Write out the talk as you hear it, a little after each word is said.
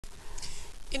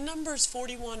In numbers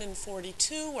 41 and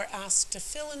 42, we're asked to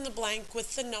fill in the blank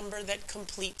with the number that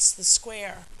completes the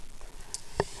square.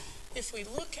 If we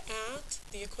look at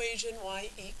the equation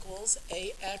y equals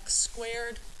ax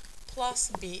squared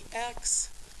plus bx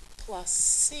plus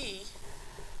c,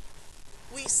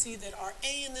 we see that our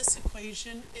a in this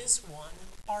equation is 1,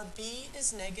 our b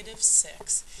is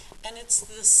 -6, and it's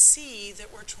the c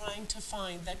that we're trying to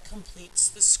find that completes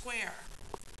the square.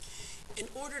 In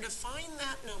order to find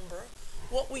that number,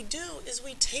 what we do is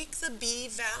we take the b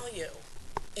value,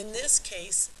 in this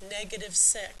case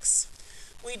 -6,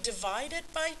 we divide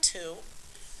it by 2,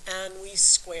 and we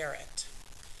square it.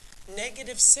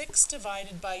 -6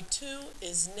 divided by 2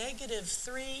 is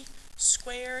 -3,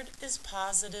 squared is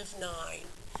 +9,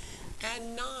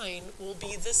 and 9 will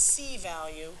be the c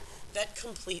value that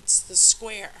completes the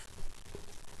square.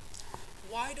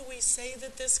 Why do we say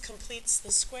that this completes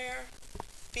the square?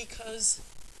 Because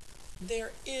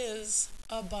there is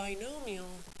a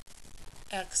binomial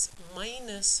x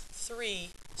minus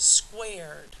 3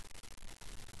 squared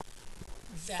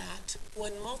that,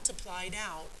 when multiplied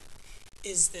out,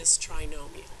 is this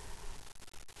trinomial.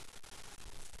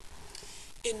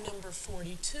 In number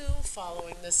 42,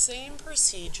 following the same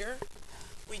procedure,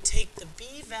 we take the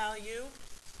b value,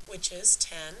 which is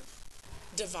 10,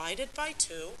 divided by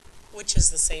 2, which is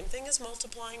the same thing as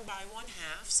multiplying by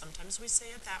 1/2, sometimes we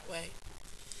say it that way,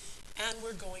 and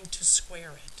we're going to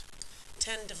square it.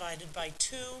 10 divided by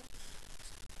 2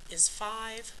 is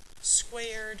 5,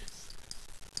 squared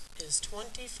is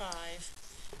 25,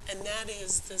 and that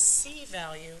is the c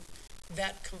value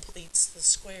that completes the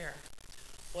square.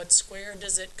 What square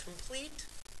does it complete?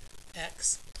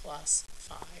 X plus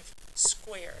 5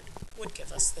 squared would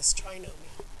give us this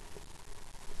trinomial.